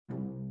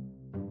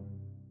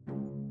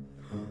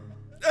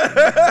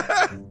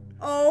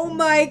Oh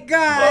my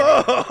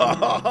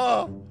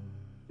god.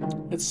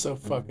 It's so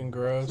fucking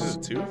gross. Is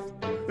it a tooth?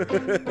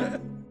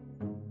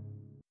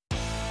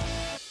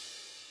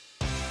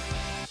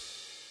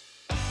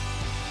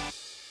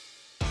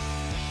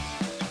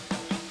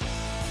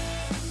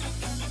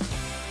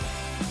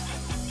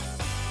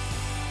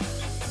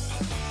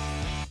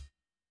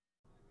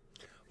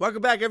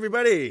 Welcome back,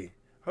 everybody.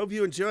 Hope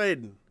you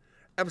enjoyed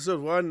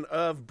episode 1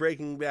 of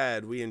Breaking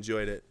Bad. We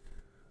enjoyed it.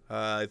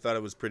 I thought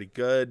it was pretty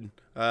good.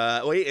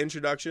 Wait,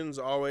 introductions,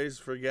 always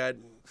forget.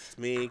 It's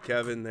me,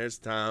 Kevin. There's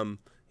Tom.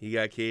 You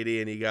got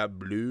Katie, and you got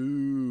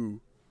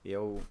Blue.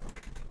 Yo.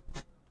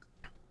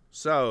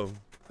 So,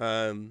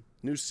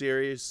 new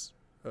series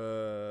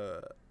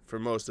for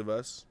most of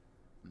us.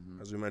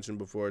 As we mentioned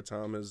before,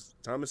 Tom has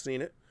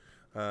seen it.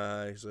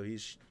 So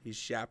he's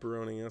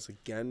chaperoning us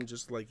again,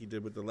 just like he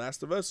did with The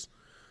Last of Us.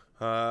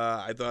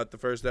 I thought the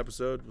first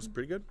episode was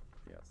pretty good.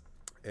 Yes.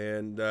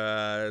 And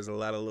there's a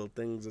lot of little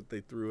things that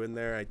they threw in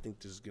there. I think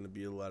there's going to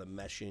be a lot of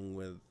meshing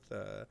with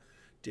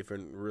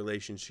different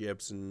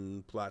relationships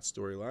and plot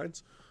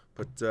storylines.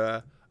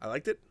 But I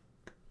liked it.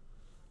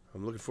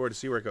 I'm looking forward to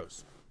see where it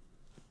goes.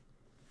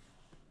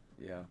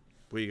 Yeah.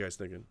 What are you guys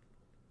thinking?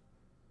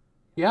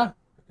 Yeah,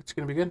 it's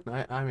gonna be good.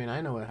 I mean, I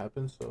know what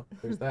happens, so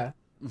there's that.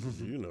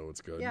 You know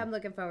it's good. Yeah, I'm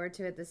looking forward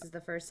to it. This is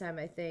the first time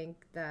I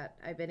think that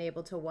I've been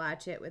able to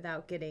watch it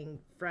without getting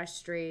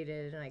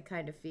frustrated, and I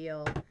kind of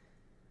feel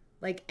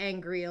like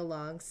angry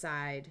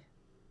alongside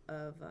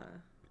of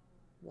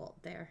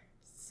Walt there.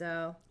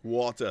 So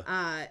Walter.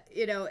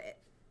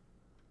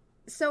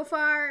 So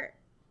far,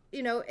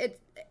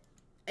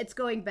 it's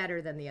going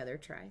better than the other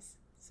tries.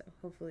 So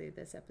hopefully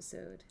this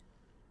episode,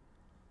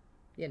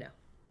 I'm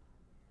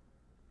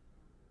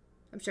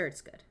sure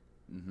it's good.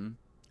 Mm-hmm.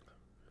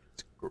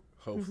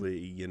 Hopefully,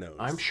 you know.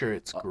 I'm sure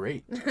it's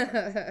great.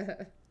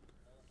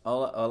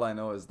 All I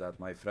know is that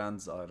my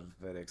friends are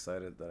very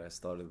excited that I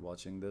started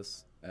watching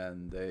this,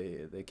 and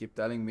they keep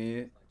telling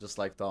me, just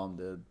like Tom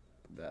did,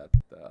 that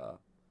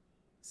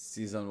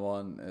season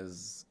 1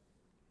 is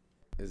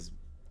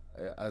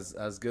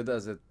as good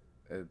as it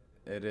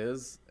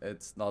is.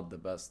 It's not the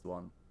best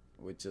one,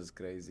 which is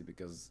crazy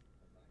because,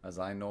 as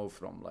I know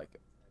from like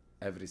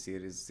every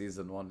series,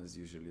 season 1 is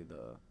usually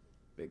the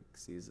big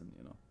season,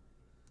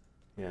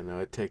 Yeah, no,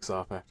 it takes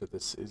off after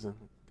this season.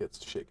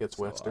 Shit gets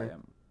So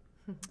western.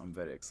 I'm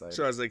very excited.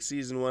 So it's like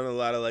season 1, a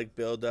lot of like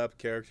build up,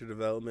 character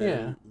development.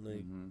 Yeah.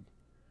 Like,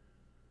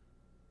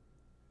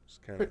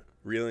 just kind of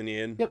reeling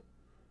you in. Yep.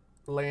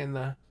 Laying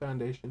the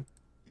foundation.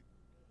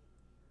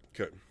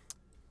 Good.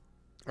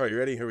 All right, you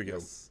ready? Here we go.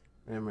 Yes.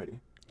 I'm ready.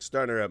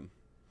 Starting her up.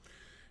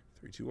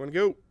 3, 2, 1,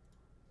 go.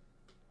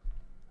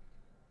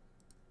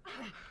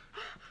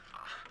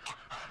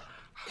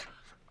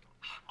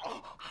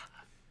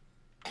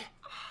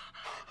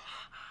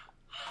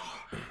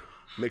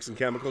 Mixing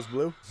chemicals,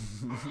 Blue?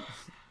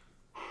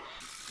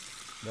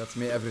 That's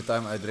me every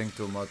time I drink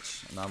too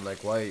much, and I'm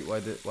like, why do I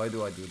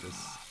do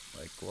this?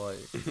 Like, why?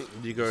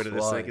 You go to the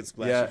Why? sink and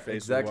splash Yeah, your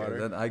face exactly. with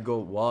water. Then I go,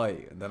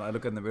 why? And then I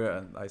look in the mirror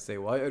and I say,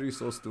 why are you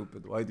so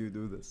stupid? Why do you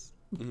do this?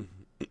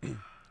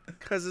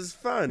 Because it's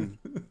fun.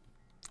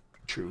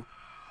 True.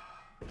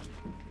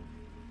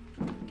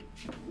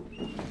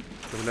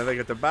 So now they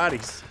got the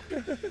bodies.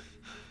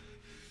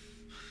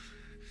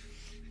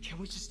 Can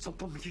we just dump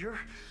them here?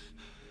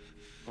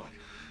 What?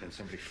 Then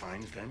somebody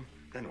finds them?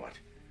 Then what?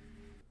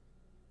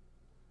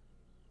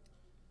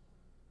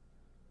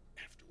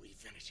 After we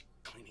finish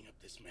cleaning up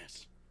this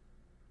mess,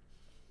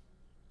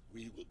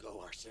 we will go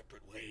our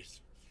separate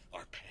ways.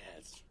 Our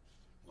paths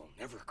will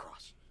never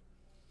cross.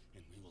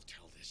 And we will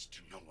tell this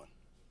to no one.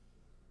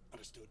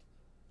 Understood?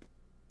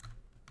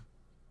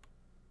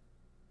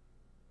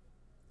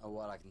 Oh,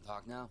 what? I can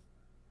talk now?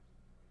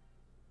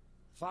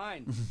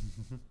 Fine.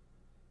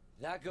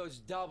 That goes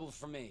double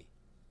for me.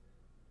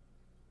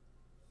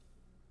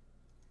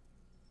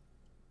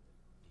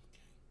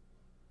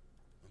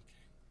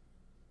 Okay.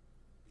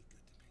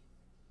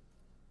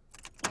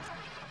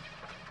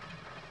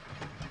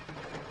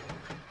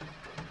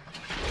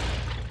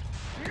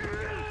 Be good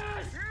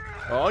to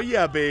me. Oh,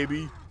 yeah,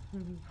 baby.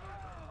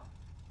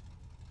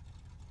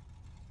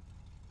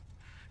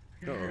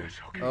 Uh-oh.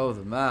 Oh,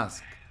 the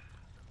mask.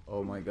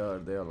 Oh my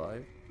god, they're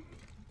alive?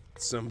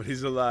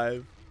 Somebody's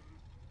alive.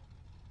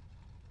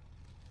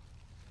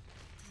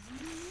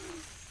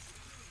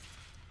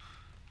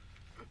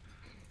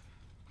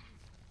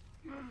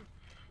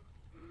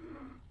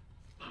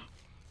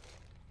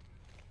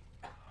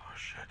 Oh,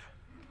 shit.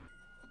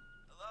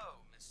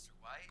 Hello, Mr.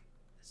 White.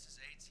 This is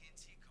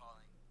AT&T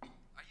calling.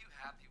 Are you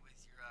happy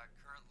with your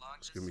current long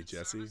It's gonna be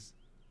distance Jesse. service?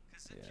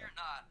 Because if Yeah. you're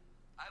not,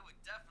 I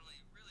would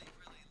definitely really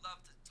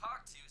love to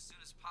talk to you as soon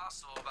as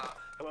possible about...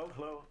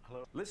 Hello.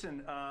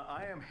 Listen,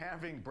 I am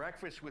having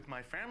breakfast with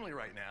my family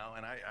right now,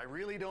 and I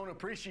really don't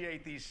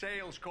appreciate these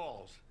sales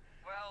calls.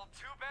 Well,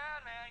 too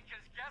bad, man,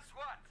 because guess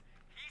what?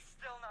 He's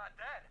still not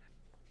dead.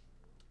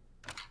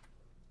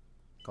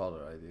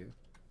 Caller ID.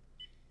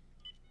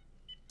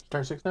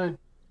 Star 69.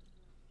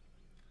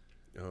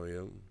 Oh, yeah.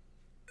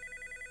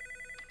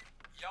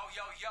 Yo,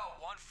 yo, yo,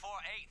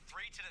 148,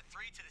 3 to the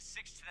 3 to the 6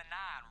 to the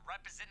 9,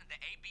 representing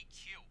the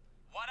ABQ.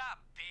 What up,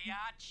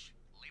 biatch?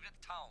 Leave it at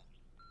the tone.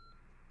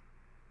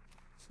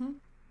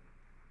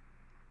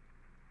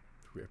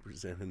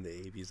 Representing the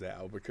 80s at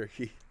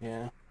Albuquerque.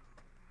 Yeah.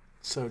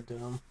 So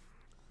dumb.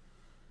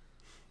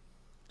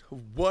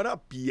 What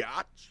up,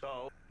 biatch?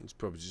 So he's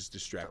probably just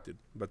distracted.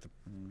 But the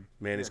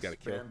man he's got to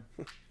kill.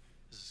 Is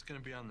this gonna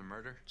be on the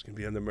murder? It's gonna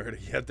be on the murder.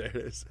 Yeah, there it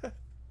is. What?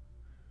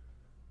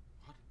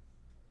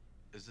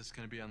 Is this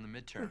gonna be on the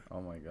midterm?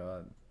 Oh my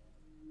god.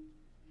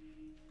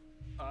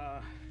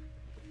 A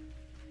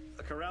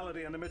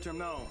chorality in the midterm?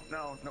 No.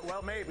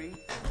 Well, maybe.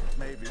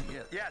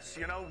 Yeah. Yes,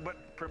 you know,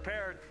 but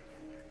prepared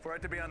for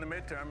it to be on the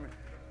midterm.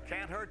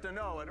 Can't hurt to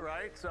know it,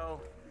 right?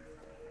 So,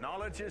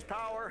 knowledge is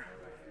power.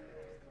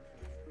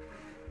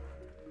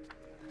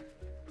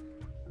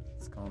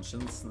 It's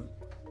conscience.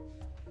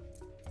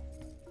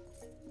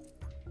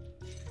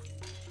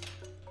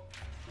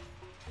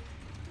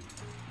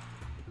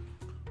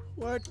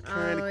 What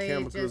kind Oh, of he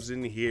chemicals just-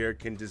 in here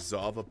can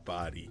dissolve a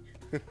body?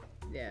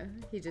 Yeah,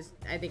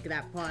 I think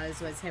that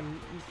pause was him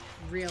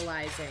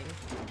realizing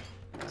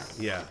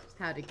Yeah,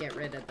 how to get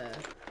rid of the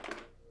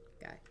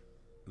guy.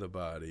 the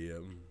body.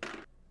 Oh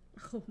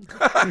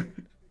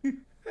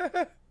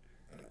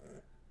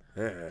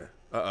my.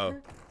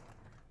 Uh-oh.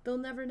 They'll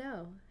never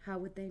know. How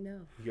would they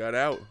know? He got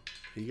out.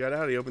 He got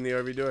out. He opened the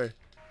RV door.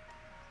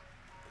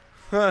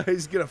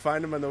 He's gonna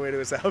find him on the way to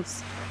his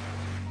house.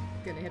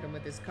 Gonna hit him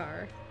with his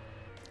car.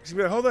 He's gonna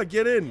be like, hold on,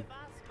 get in.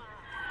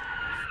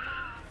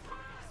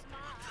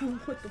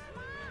 What the?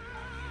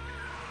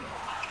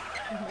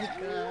 Oh my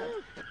god.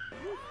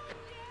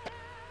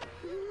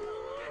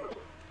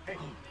 Hey,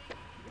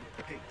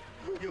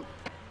 you.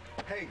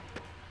 Hey,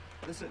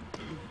 listen.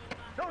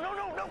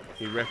 No.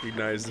 He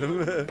recognized him.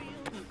 Watch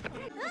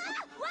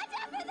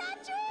out for that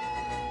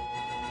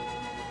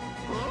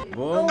tree!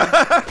 Boom.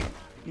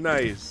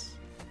 Nice.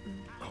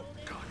 Oh,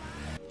 God.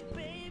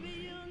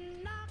 Baby,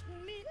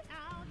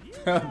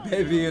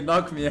 you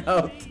knock me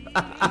out.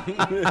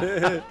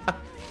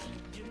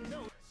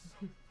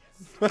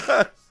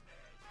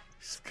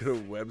 He's got a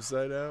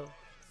website out.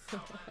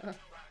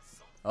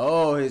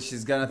 Oh,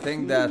 she's gonna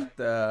think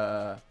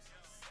that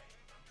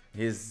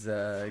he's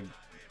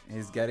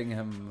getting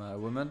him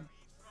women.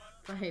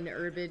 Fine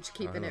herbage,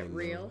 keeping it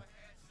real.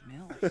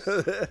 Mills.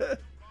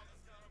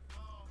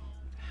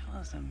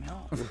 Hell is a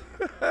mill?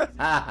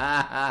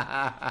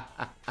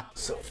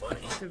 So funny.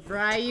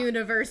 DeVry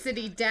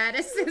University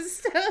data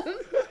system.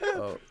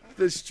 Oh,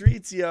 The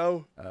streets,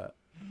 yo.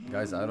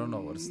 guys, I don't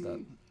know what's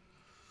that.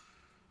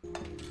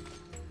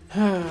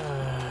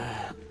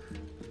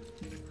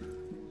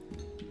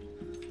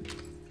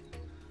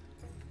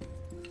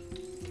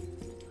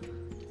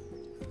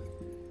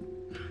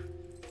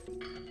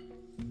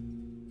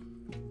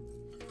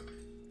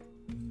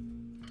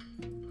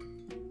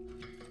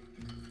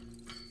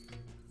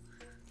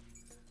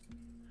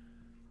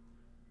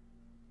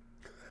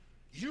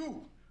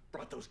 You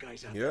brought those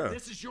guys out Yeah. there.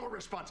 This is your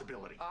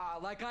responsibility.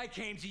 Like I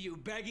came to you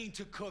begging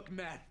to cook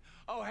meth.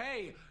 Oh,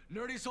 hey,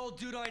 nerdiest old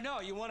dude I know.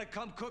 You want to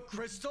come cook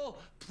Crystal?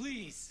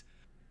 Please.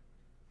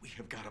 We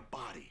have got a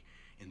body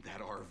in that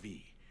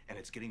RV, and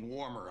it's getting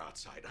warmer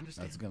outside.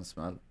 Understand? That's gonna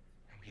smell. And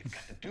we have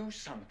got to do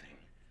something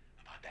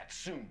about that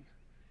soon.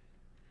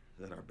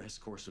 That our best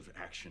course of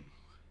action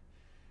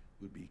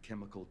would be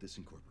chemical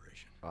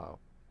disincorporation. Wow.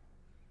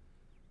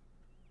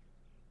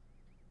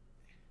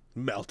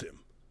 Melt him.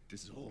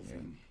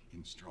 Dissolving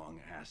in strong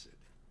acid.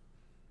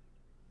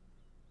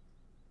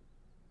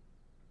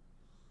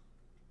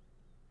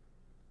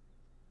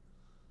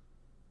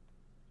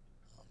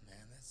 Oh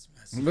man, that's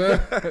messy.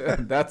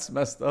 That's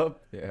messed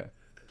up. Yeah.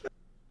 I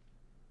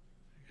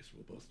guess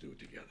we'll both do it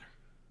together.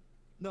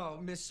 No,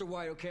 Mr.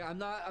 White, okay? I'm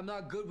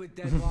not good with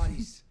dead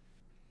bodies.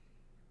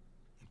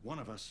 And one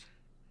of us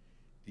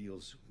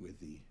deals with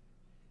the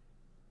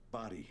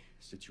body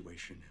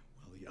situation,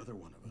 while the other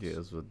one of us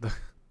Deals with the.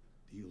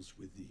 deals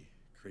with the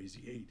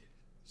Crazy 8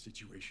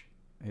 situation.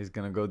 He's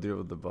gonna go deal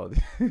with the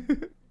body.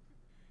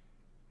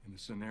 In a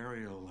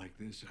scenario like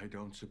this, I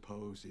don't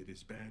suppose it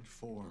is bad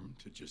form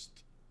to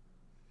just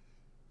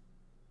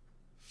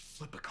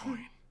flip a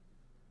coin.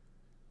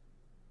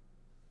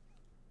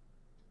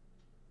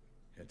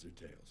 Heads or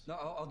tails? No,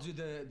 I'll do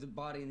the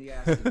body and the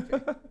acid,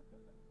 okay?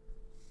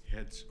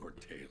 Heads or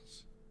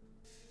tails?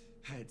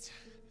 Heads.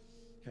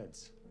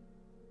 Heads.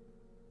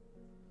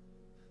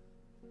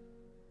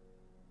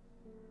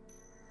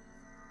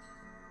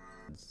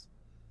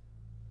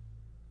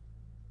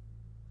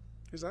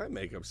 His eye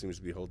makeup seems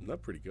to be holding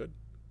up pretty good.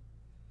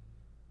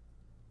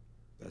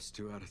 That's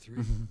 2 out of 3.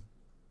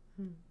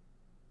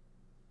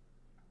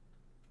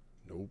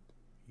 Nope.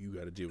 You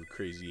got to deal with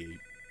Crazy 8.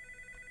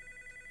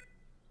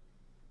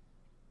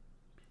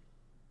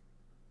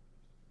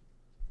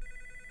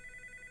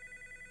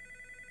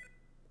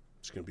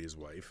 It's going to be his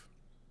wife.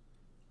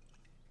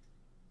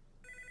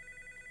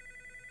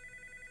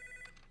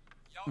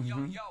 Yo,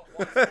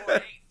 148, 3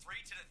 to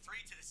the 3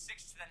 to the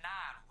 6 to the 9,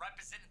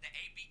 representing the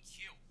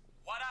ABQ.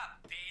 What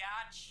up,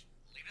 biatch?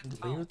 Leave it at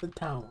the Leave tone. the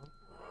town.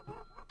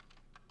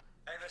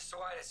 Mr.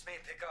 White, it's me.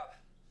 Pick up.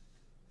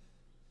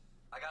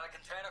 I got a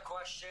container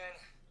question.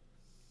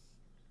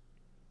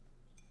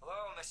 Hello,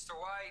 Mr.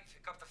 White.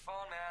 Pick up the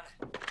phone,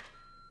 man.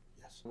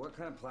 Yes. What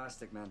kind of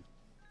plastic, man?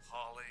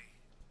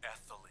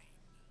 Polyethylene.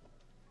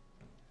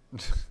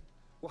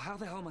 Well, how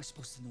the hell am I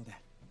supposed to know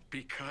that?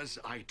 Because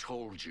I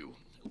told you.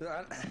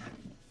 I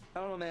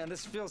don't know, man.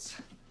 This feels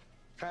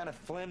kind of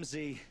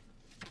flimsy.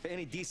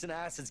 Any decent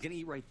acid's gonna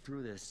eat right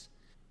through this.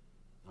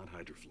 Not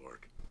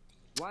hydrofluoric.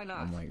 Why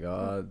not? Oh my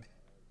god.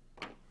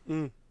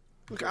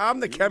 Look, I'm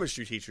the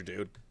chemistry teacher,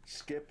 dude.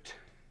 Skipped,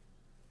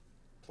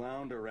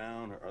 clowned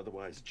around, or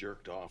otherwise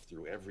jerked off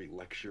through every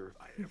lecture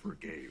I ever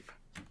gave.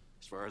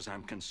 As far as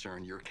I'm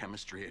concerned, your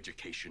chemistry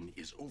education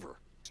is over.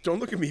 Don't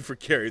look at me for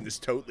carrying this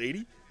tote,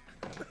 lady.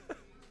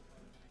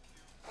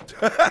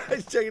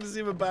 He's checking to see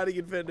if my body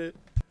can fit it.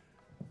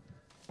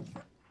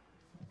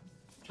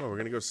 Oh, we're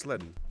gonna go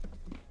sledding.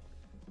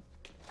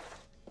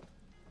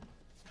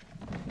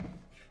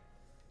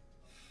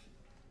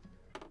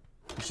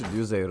 You should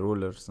use a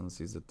ruler since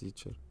he's a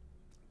teacher.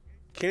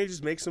 Can't he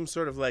just make some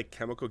sort of like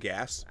chemical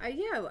gas?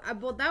 Yeah,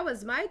 well, that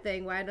was my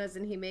thing. Why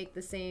doesn't he make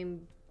the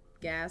same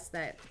gas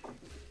that...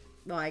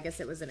 Well, I guess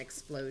it was an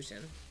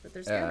explosion. But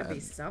there's gotta be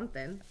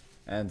something.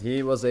 And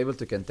he was able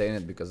to contain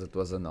it because it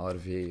was an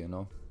RV, you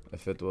know?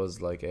 If it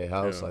was like a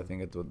house, Yeah. I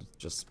think it would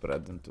just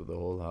spread into the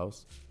whole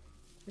house.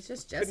 It's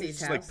just Couldn't he Jesse's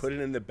just house. like put it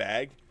in the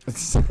bag,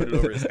 put it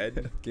over his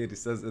head? Katie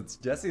says it's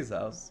Jesse's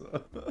house.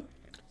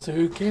 So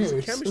who He's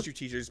a cares? chemistry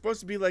teacher. He's supposed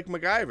to be like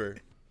MacGyver.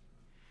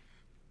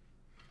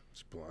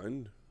 He's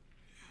blind.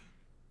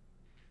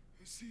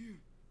 I see you.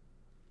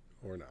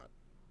 Or not.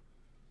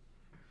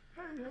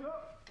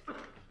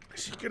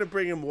 Is she gonna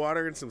bring him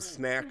water and some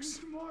snacks?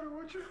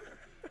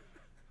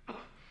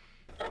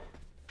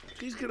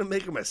 She's gonna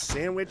make him a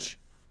sandwich.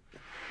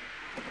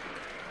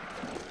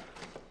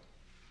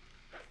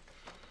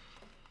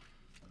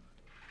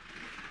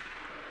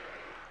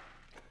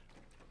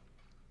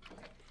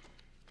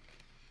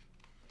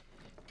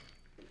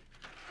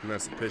 And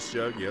that's the piss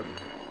jug, yep.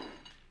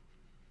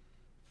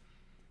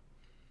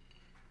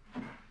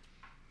 And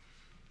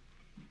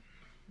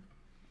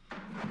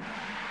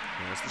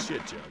that's the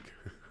shit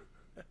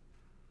jug.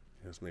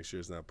 Let's make sure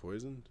it's not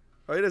poisoned.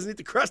 Oh, he doesn't eat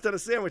the crust on a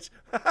sandwich.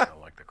 I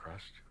like the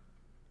crust.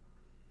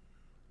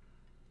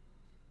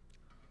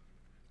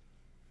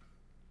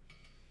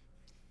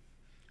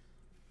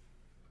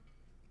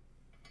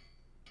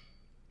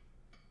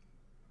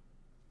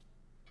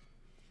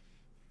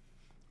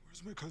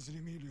 Where's my cousin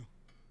Emilio?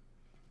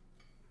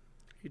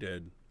 He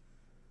did.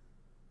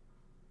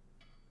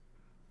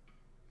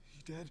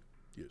 He dead?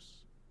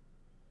 Yes.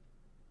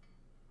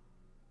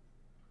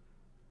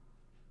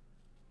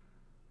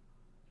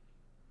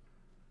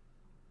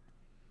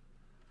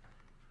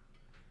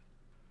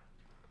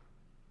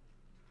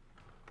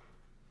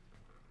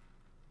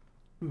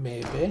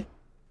 Maybe.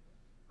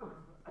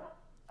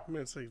 I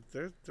mean, it's like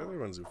they're the other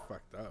ones who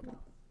fucked up.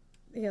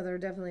 Yeah, they're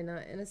definitely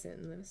not innocent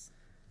in this.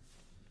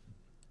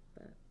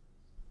 But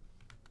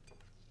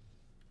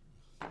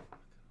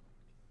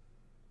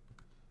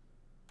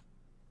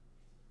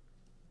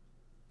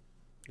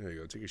There you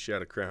go. Take a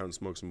shot of Crown,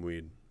 smoke some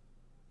weed.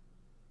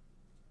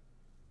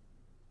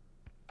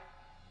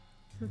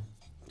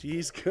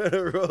 He's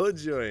gonna roll a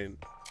joint.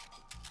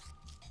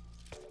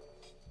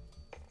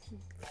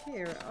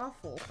 you're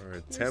awful. Or You're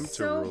attempt to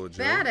so roll a joint.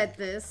 bad at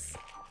this.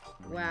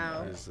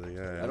 Wow. It's like,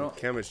 I don't-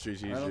 chemistry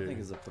teacher. I don't think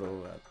he's a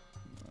pro at.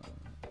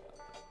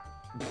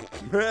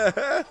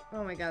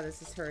 Oh my god,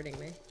 this is hurting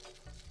me.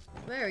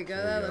 There we go.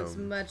 There That we looks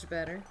go. much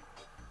better.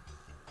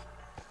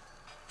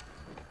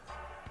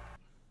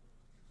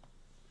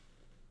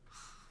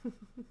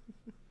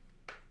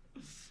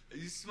 Are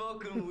you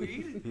smoking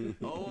weed?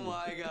 Oh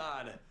my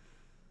god.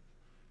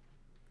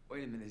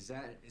 Wait a minute, is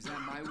that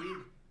my weed?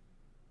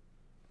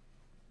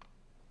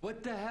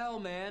 What the hell,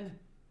 man?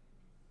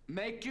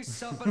 Make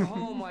yourself at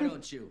home, why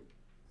don't you?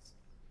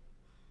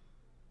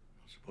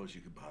 Suppose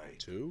you could buy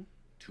Two?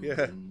 two Yeah.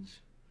 bins.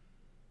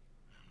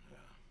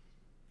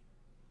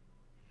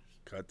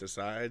 Cut the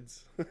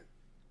sides.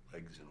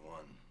 Legs in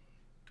one,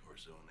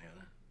 torso in the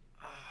other.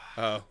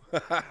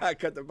 Oh.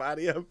 Cut the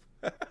body up.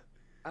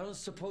 I don't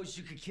suppose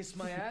you could kiss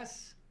my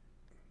ass?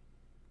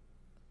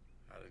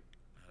 How'd it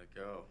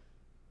go?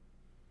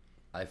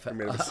 I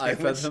made him a I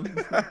fed sandwich.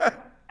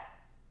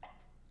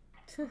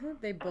 him.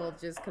 They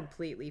both just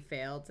completely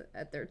failed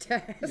at their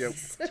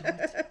tests. Yep.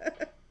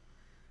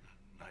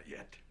 Not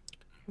yet.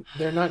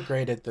 They're not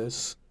great at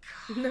this.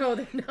 No,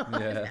 they're not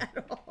Yeah.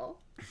 at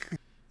all.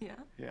 Yeah.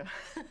 Yeah.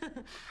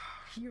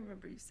 You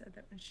remember you said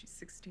that when she's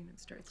 16 and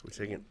starts Are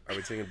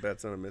we taking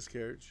bets on a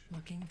miscarriage?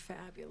 looking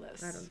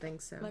fabulous. I don't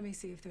think so. Let me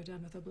see if they're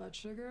done with the blood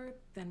sugar,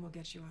 then we'll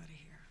get you out of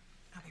here.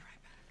 I'll be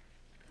right back.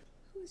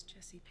 Who's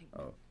Jesse Pinkman?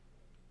 Oh.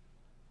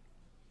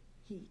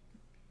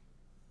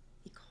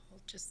 He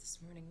called just this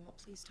morning. Walt,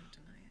 please don't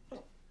deny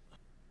it.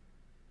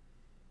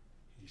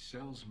 He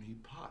sells me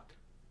pot.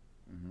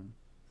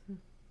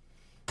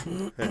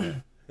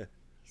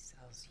 He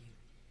sells you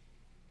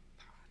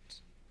pot.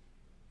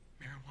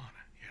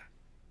 Marijuana, yeah.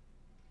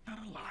 Not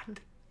a lot.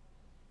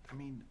 I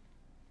mean,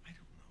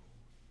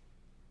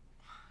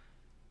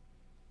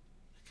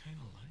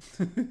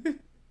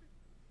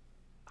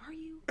 Are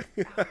you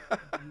out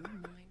of your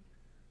mind?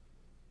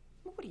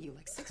 What are you,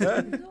 like 6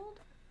 years old?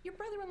 Your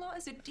brother-in-law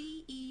is a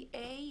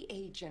DEA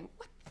agent.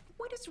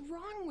 What is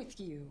wrong with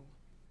you?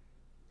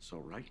 So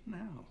right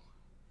now,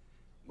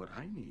 what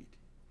I need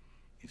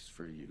is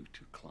for you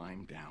to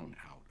climb down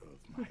out of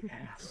my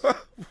ass.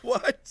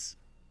 What?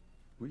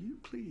 Will you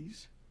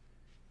please?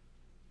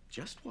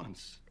 Just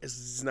once.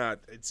 It's not.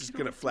 It's just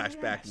gonna flash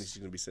back, and she's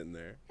gonna be sitting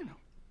there. You know,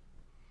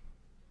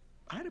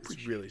 I'd appreciate.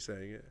 It's really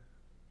saying it.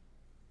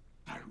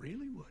 I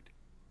really would.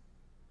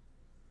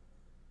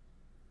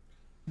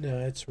 No,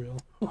 it's real.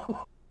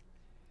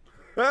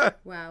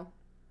 Wow.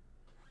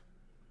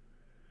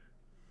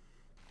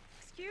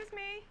 Excuse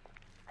me.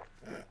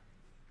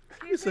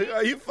 He's like,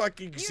 are you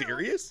fucking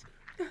serious?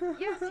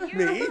 Yes, you.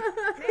 Me? May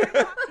I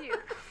talk to you?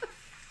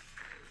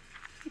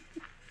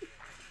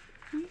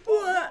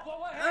 What?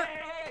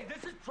 Hey,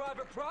 this is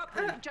private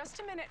property. Just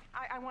a minute.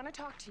 I want to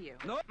talk to you.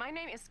 No. My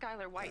name is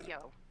Skylar White,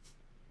 yo.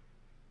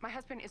 My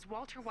husband is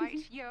Walter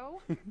White,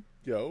 yo.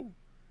 Yo.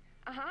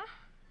 Uh-huh.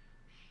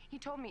 He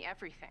told me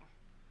everything.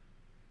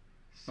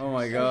 Oh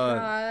my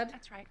god.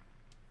 That's right.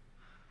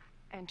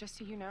 And just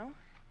so you know,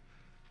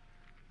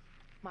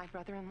 my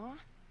brother-in-law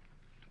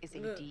is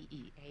a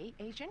DEA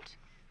agent,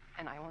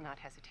 and I will not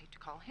hesitate to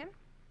call him.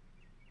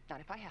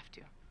 Not if I have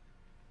to.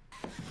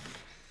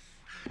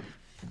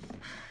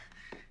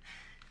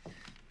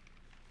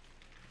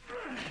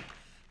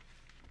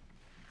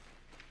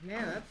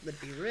 Man, that would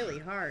be really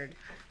hard.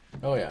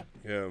 Oh yeah.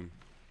 Yeah.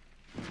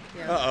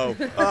 Yeah. Uh-oh.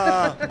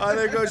 Oh,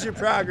 there goes your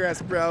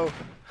progress, bro.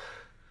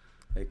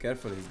 Hey,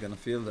 careful, he's gonna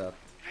feel that.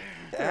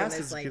 Ass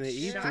It's is like gonna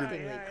eat through.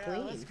 shockingly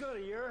clean. Let's go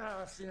to your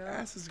house, you know.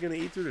 Ass is gonna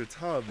eat through the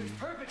tub.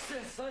 Perfect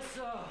sense. Let's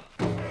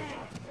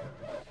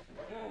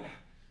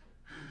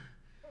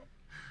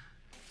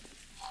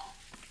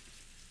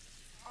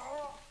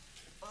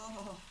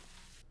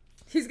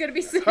He's gonna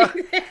be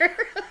sitting there.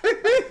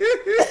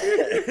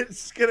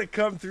 It's gonna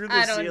come through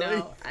the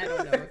ceiling. I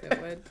don't know if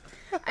it would.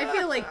 I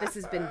feel like this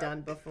has been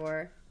done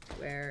before,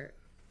 where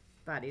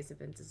bodies have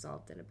been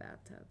dissolved in a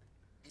bathtub.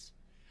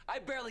 I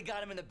barely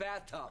got him in the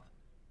bathtub.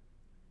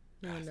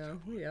 Oh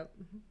no. Yep.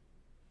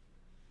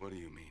 What do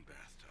you mean,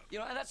 bathtub? You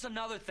know, and that's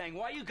another thing.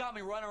 Why you got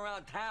me running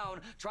around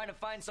town trying to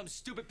find some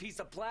stupid piece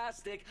of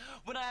plastic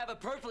when I have a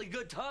perfectly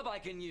good tub I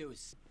can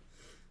use?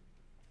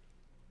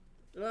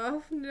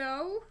 Oh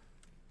no.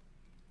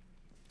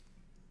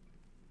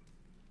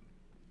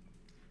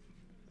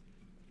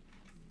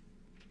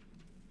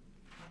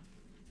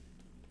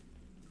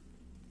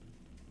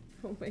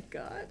 Oh my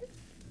god.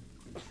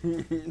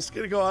 It's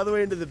gonna go all the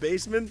way into the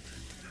basement.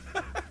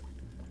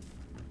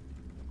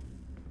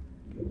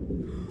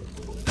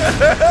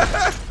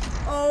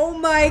 Oh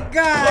my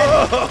god.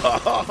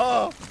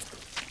 Oh.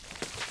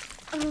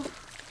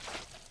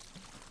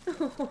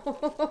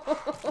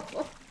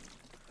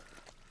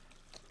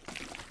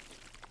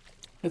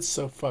 It's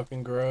so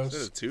fucking gross.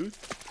 Is that a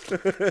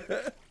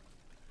tooth?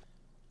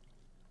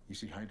 You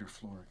see,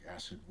 hydrofluoric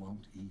acid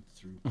won't eat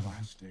through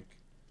plastic.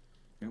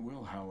 It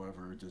will,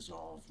 however,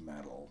 dissolve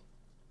metal,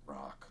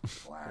 rock,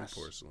 glass,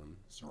 porcelain,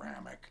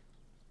 ceramic.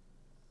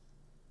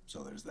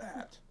 So there's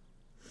that.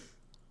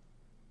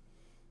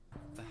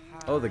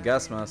 Oh, the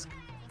gas mask.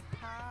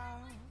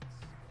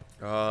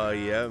 Oh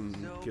yeah,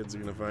 kids are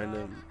gonna find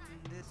it.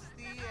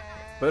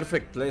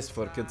 Perfect place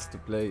for kids to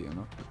play, you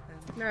know.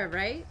 All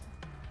right.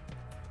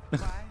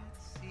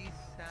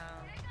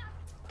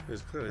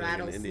 There's clearly like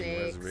an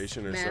Indian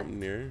reservation or something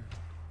near.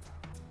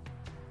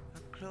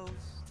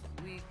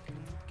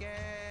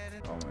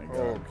 Oh my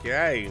god.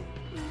 Okay.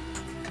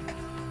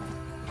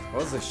 It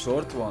was a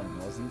short one,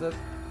 wasn't it?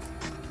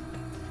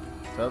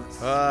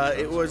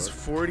 It was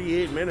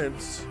 48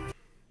 minutes.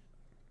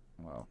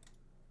 Wow.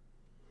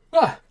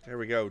 Ah! There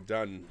we go,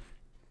 done.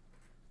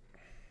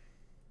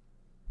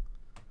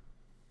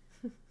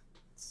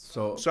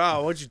 So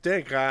what'd you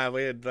think?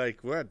 We had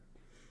like what?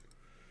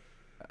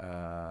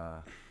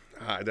 I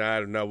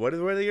don't know. What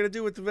are they gonna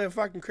do with the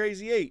fucking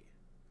Crazy Eight?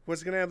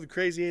 What's gonna have the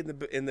Crazy Eight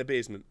in the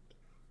basement?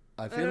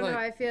 I I don't know.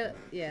 I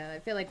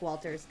feel like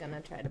Walter's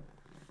gonna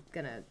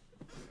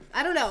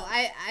I don't know.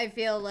 I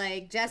feel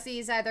like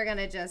Jesse's either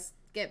gonna just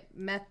get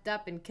methed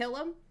up and kill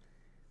him,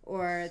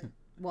 or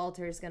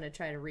Walter's gonna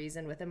try to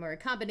reason with him, or a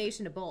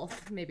combination of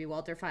both. Maybe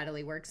Walter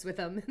finally works with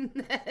him,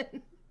 and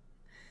then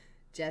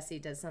Jesse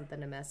does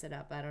something to mess it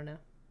up. I don't know.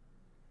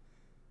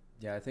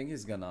 Yeah, I think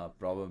he's gonna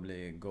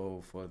probably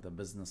go for the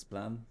business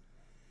plan.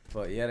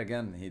 But yet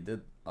again, he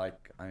did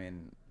like. I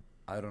mean,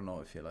 I don't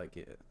know if you like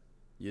it.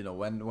 You know,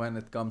 when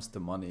it comes to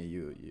money,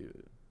 you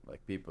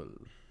like people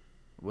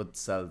would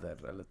sell their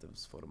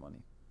relatives for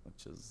money,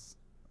 which is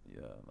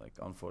like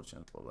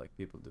unfortunate. But like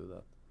people do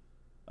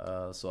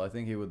that. So I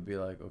think he would be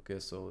like, okay,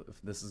 so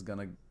if this is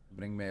gonna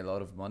bring me a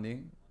lot of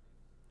money,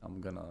 I'm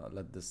gonna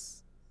let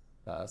this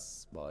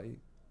pass by.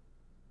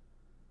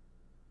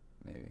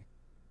 Maybe.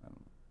 I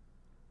don't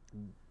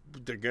know.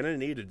 They're gonna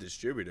need a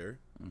distributor.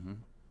 Mm-hmm.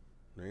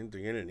 Right?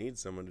 They're gonna need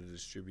someone to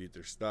distribute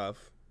their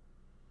stuff.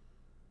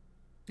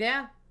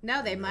 Yeah.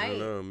 No, they I might. don't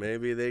know.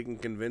 Maybe they can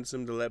convince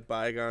him to let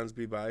bygones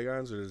be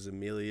bygones, or does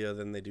Emilio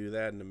then they do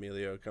that, and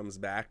Emilio comes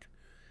back,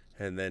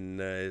 and then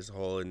his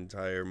whole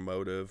entire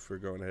motive for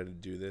going ahead and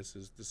do this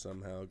is to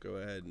somehow go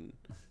ahead and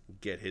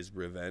get his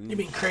revenge. You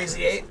mean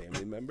Crazy Eight?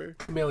 Family member?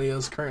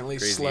 Emilio's currently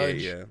Crazy sludge.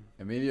 Eight, yeah.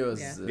 Emilio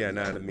is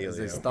not Emilio. Is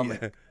a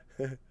stomach.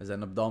 Is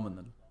an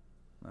abdominal.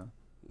 No?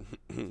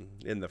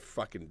 In the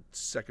fucking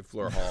second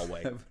floor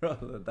hallway.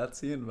 Bro, that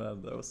scene,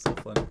 man, that was so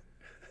funny.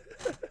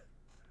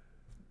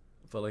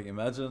 But like,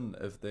 imagine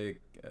if they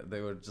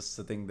were just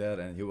sitting there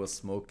and he was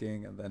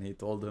smoking, and then he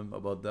told him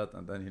about that,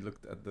 and then he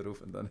looked at the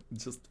roof, and then he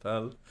just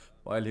fell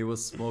while he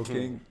was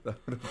smoking. That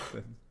would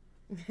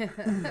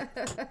have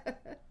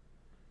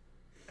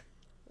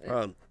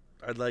been.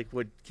 I'd like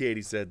what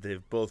Katie said.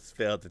 They've both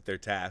failed at their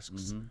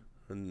tasks,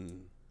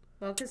 and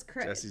well, because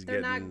Jesse's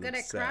they're not getting good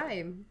at sad.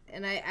 crime,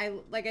 and I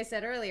like I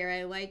said earlier,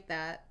 I like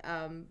that.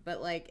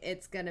 But like,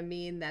 it's gonna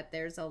mean that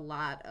there's a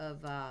lot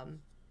of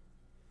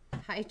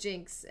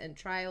hijinks and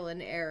trial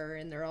and error,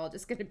 and they're all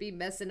just gonna be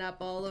messing up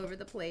all over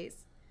the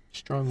place.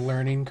 Strong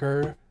learning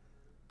curve.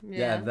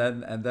 Yeah,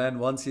 and then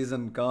one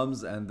season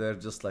comes and they're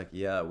just like,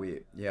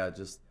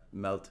 just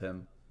melt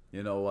him,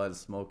 while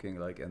smoking,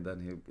 like, and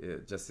then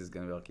Jesse's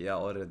gonna be like,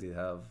 already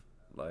have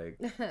like.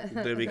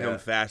 They become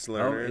fast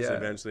learners. yeah.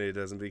 Eventually, it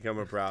doesn't become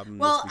a problem.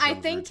 Well, This I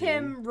becomes think routine.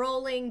 him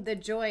rolling the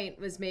joint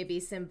was maybe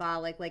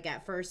symbolic. Like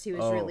at first, he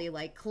was really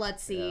like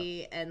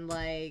klutzy and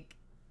like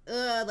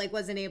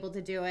wasn't able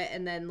to do it,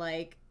 and then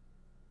like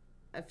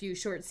a few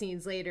short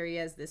scenes later, he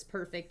has this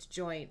perfect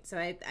joint. So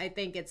I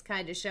think it's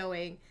kind of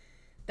showing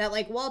that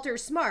like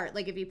Walter's smart.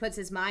 Like if he puts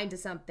his mind to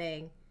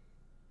something,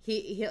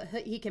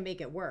 he can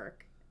make it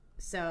work.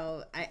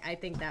 So I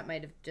think that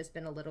might have just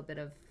been a little bit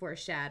of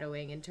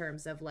foreshadowing in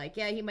terms of like,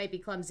 yeah, he might be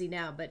clumsy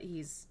now, but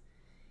he's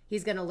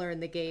gonna learn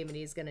the game and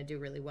he's gonna do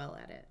really well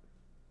at it.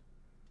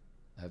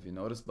 Have you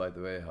noticed, by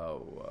the way,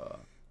 how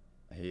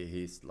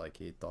he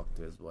talked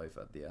to his wife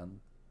at the end?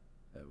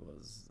 It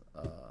was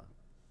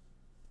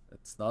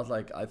it's not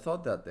like I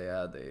thought that they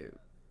had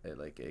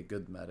a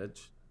good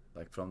marriage.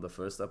 Like from the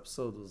first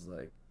episode was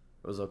like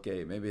it was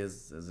okay. Maybe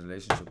his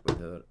relationship with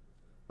her,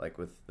 like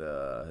with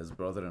his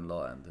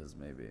brother-in-law and his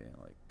maybe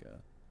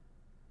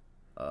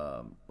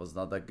was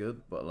not that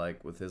good, but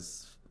like with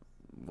his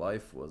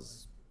wife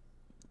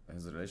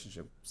his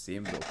relationship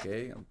seemed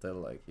okay until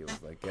like he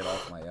was like, get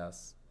off my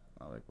ass.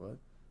 I'm like, what?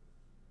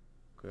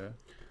 Okay.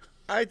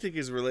 I think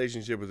his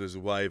relationship with his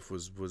wife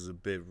was a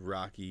bit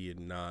rocky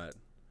and not.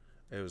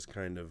 It was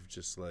kind of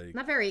just like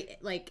Not very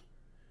like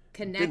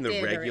connected been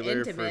the or regular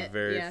intimate.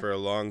 for a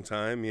long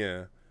time.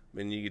 Yeah, I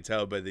mean you could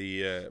tell by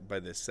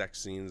the sex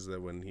scenes that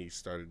when he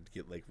started to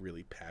get like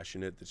really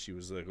passionate, that she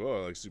was like,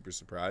 oh, like super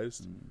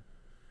surprised, and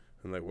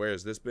like, where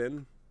has this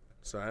been?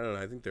 So I don't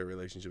know. I think their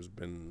relationship's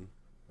been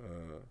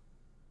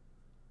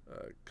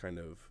kind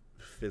of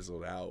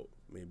fizzled out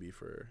maybe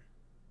for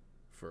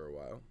a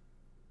while.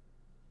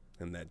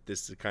 And that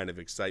this is the kind of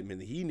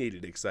excitement, he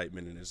needed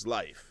excitement in his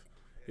life.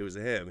 It was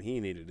him. He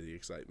needed the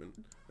excitement.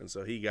 And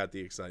so he got the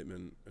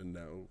excitement, and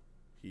now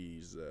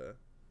he's,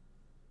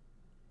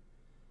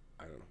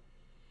 I don't know.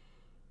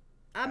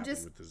 I'm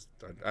just,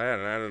 I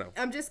don't know.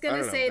 I'm just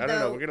going to say, though. I don't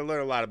know. We're going to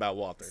learn a lot about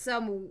Walter.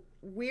 Some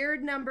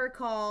weird number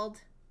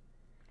called,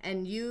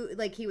 and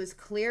he was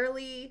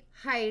clearly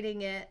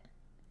hiding it,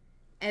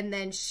 and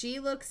then she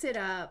looks it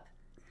up.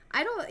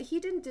 That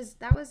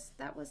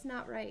was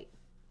not right.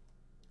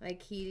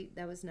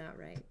 That was not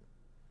right.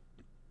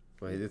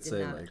 But he did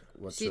say, like,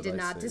 what she should did I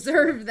not say?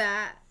 deserve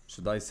that.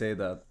 Should I say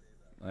that?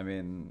 I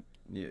mean,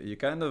 you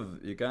kind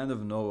of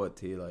know what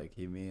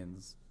he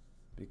means,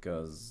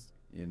 because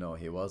he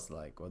was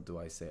like, what do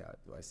I say?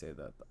 Do I say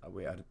that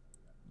we are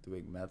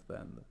doing meth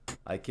and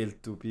I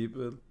killed 2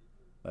 people?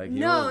 Like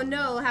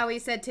No, how he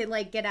said to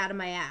like get out of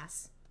my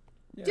ass.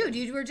 Yeah. Dude,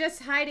 you were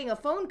just hiding a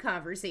phone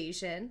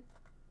conversation.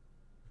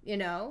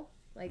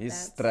 Like he's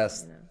that's,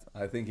 stressed.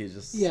 I think he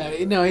just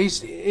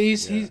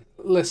he's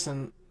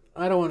listen.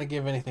 I don't want to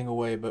give anything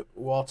away, but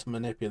Walt's a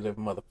manipulative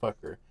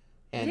motherfucker,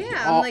 and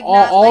all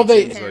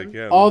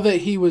that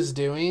he was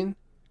doing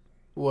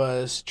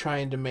was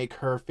trying to make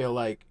her feel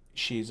like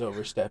she's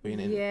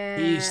overstepping, and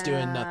he's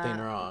doing nothing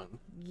wrong.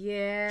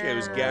 Yeah, he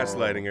was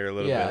gaslighting her a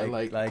little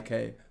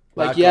bit.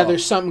 Hey,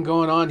 there's something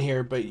going on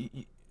here, but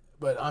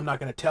I'm not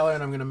going to tell her,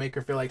 and I'm going to make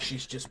her feel like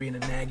she's just being a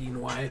nagging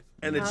wife.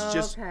 And it's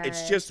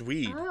just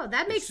weed. Oh,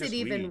 that makes it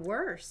even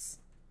worse.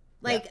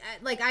 Like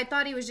I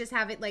thought he was just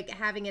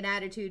having an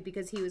attitude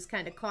because he was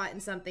kind of caught in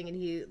something, and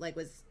he like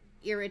was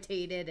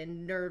irritated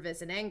and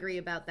nervous and angry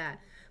about that.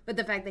 But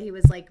the fact that he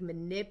was like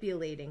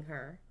manipulating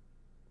her.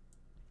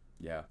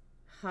 Yeah.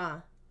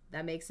 Huh.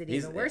 That makes it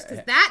even worse,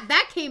 because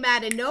that came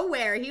out of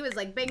nowhere. He was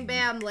like bing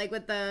bam, like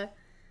with the,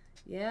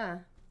 yeah.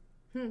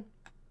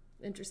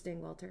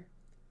 Interesting, Walter.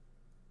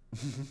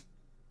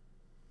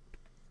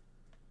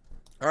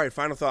 All right,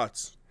 final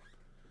thoughts.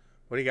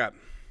 What do you got?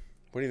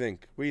 What do you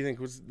think? What do you think?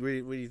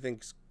 Where do you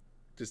think?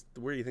 Just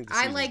where do you think? The I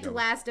season's liked going?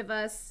 Last of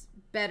Us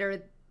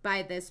better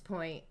by this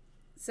point,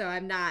 so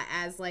I'm not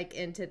as like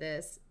into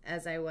this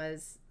as I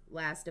was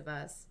Last of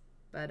Us.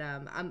 But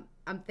I'm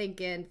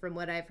thinking from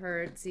what I've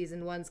heard,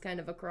 season 1's kind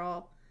of a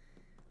crawl.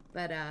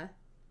 But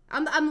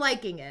I'm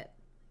liking it.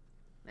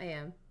 I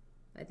am.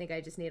 I think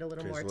I just need a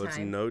little more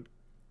time.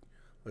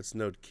 Let's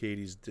note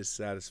Katie's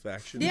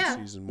dissatisfaction. Yeah.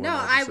 In season 1, no,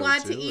 I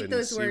want to eat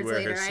those words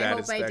later. I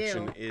hope I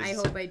do. I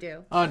hope I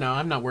do. Oh no,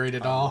 I'm not worried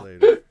at all.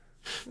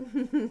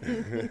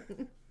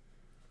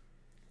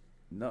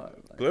 No,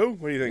 Blue,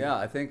 what do you think? Yeah,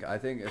 I think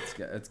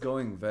it's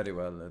going very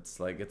well. It's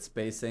like it's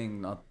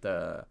pacing, not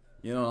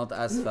not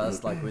as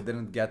fast. Like we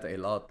didn't get a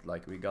lot.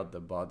 Like we got the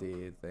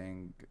body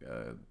thing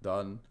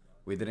done.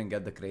 We didn't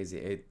get the Crazy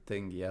 8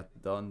 thing yet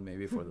done.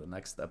 Maybe for the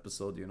next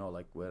episode,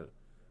 like we're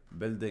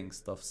building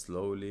stuff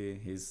slowly.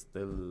 He's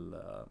still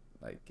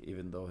like,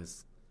 even though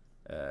his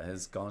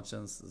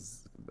conscience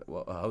is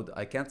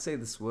I can't say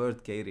this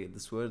word, Katie.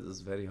 This word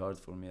is very hard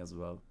for me as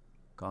well.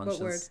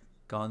 Consciousness.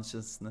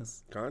 Conscience?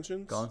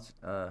 Consciousness?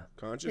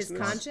 His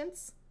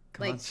conscience?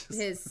 Like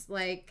his,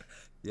 like...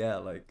 Yeah,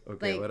 like,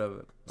 okay, like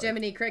whatever.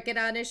 Jiminy Cricket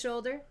on his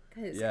shoulder?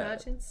 His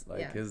conscience?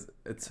 Like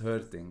it's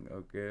hurting,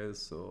 okay?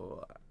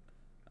 So,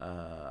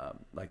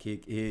 like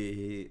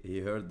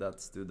he heard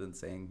that student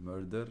saying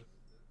murder.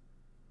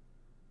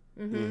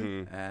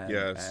 Mm-hmm.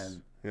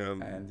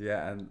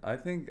 And I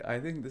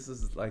think this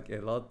is like a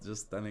lot,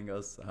 just telling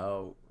us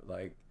how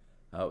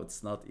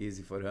it's not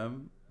easy for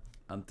him.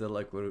 Until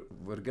like we're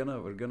gonna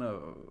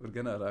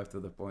arrive to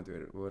the point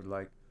where we're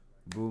like,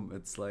 boom,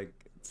 it's like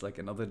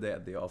another day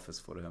at the office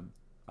for him.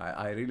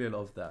 I really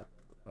love that.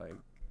 Like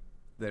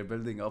they're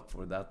building up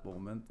for that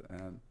moment,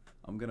 and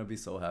I'm gonna be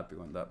so happy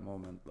when that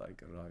moment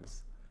like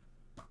arrives.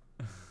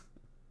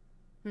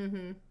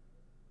 Mm-hmm.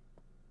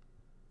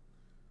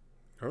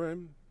 All right.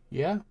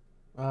 Yeah.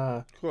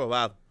 Cool.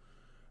 Wow.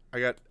 I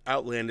got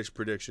outlandish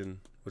prediction,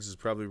 which is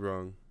probably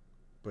wrong,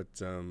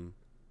 but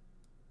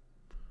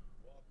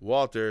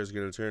Walter is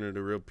going to turn into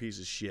a real piece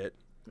of shit.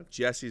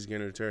 Jesse's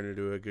going to turn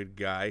into a good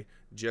guy.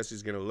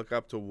 Jesse's going to look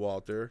up to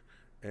Walter,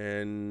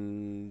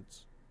 and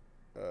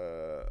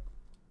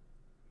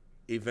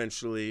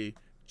eventually,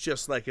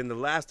 just like in The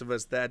Last of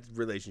Us, that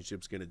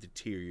relationship's going to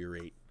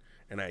deteriorate.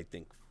 And I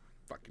think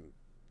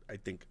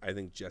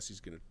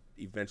Jesse's going to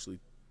eventually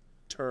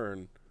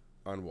turn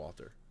on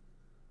Walter.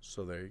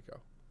 So there you go.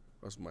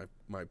 That's my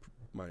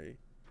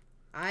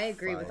I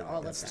agree with all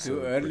of that. It's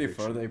too early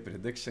for the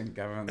prediction,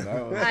 Kevin.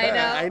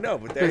 I know,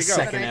 but there you go.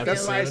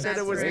 That's why I said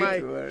it was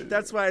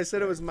That's why I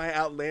said it was my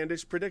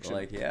outlandish prediction.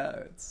 Like, yeah,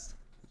 it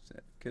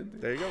could be.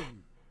 There you go.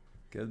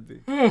 Could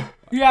be.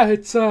 Yeah,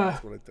 it's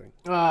That's what I think.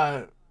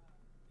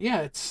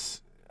 Yeah,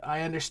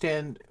 I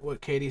understand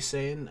what Katie's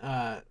saying.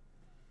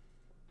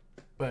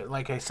 But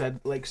like I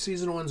said, like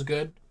season 1's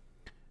good,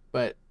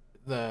 but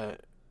the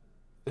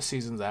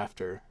seasons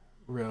after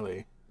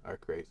really are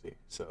crazy.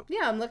 So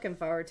yeah, I'm looking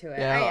forward to it.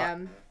 Yeah, I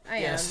am.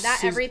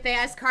 Not everything,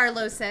 as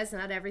Carlos says,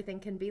 not everything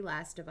can be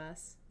Last of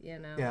Us. Yeah.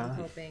 I'm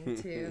hoping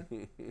to.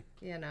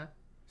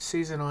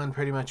 Season 1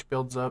 pretty much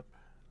builds up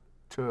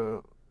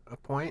to a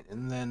point,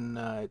 and then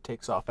it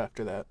takes off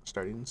after that,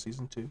 starting in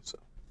season 2. So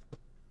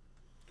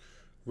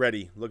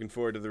ready. Looking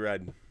forward to the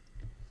ride.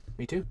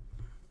 Me too.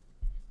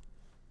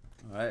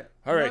 All right.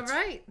 All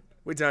right.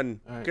 We're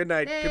done. Right. Good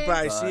night. Thanks.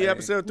 Goodbye. Bye. See you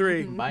episode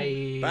 3.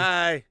 Bye.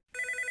 Bye.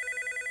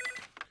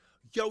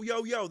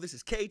 Yo, this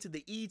is K to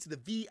the E to the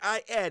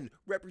VIN,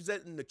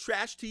 representing the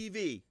Trash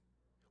TV.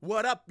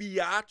 What up,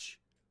 biatch?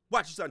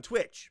 Watch us on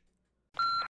Twitch.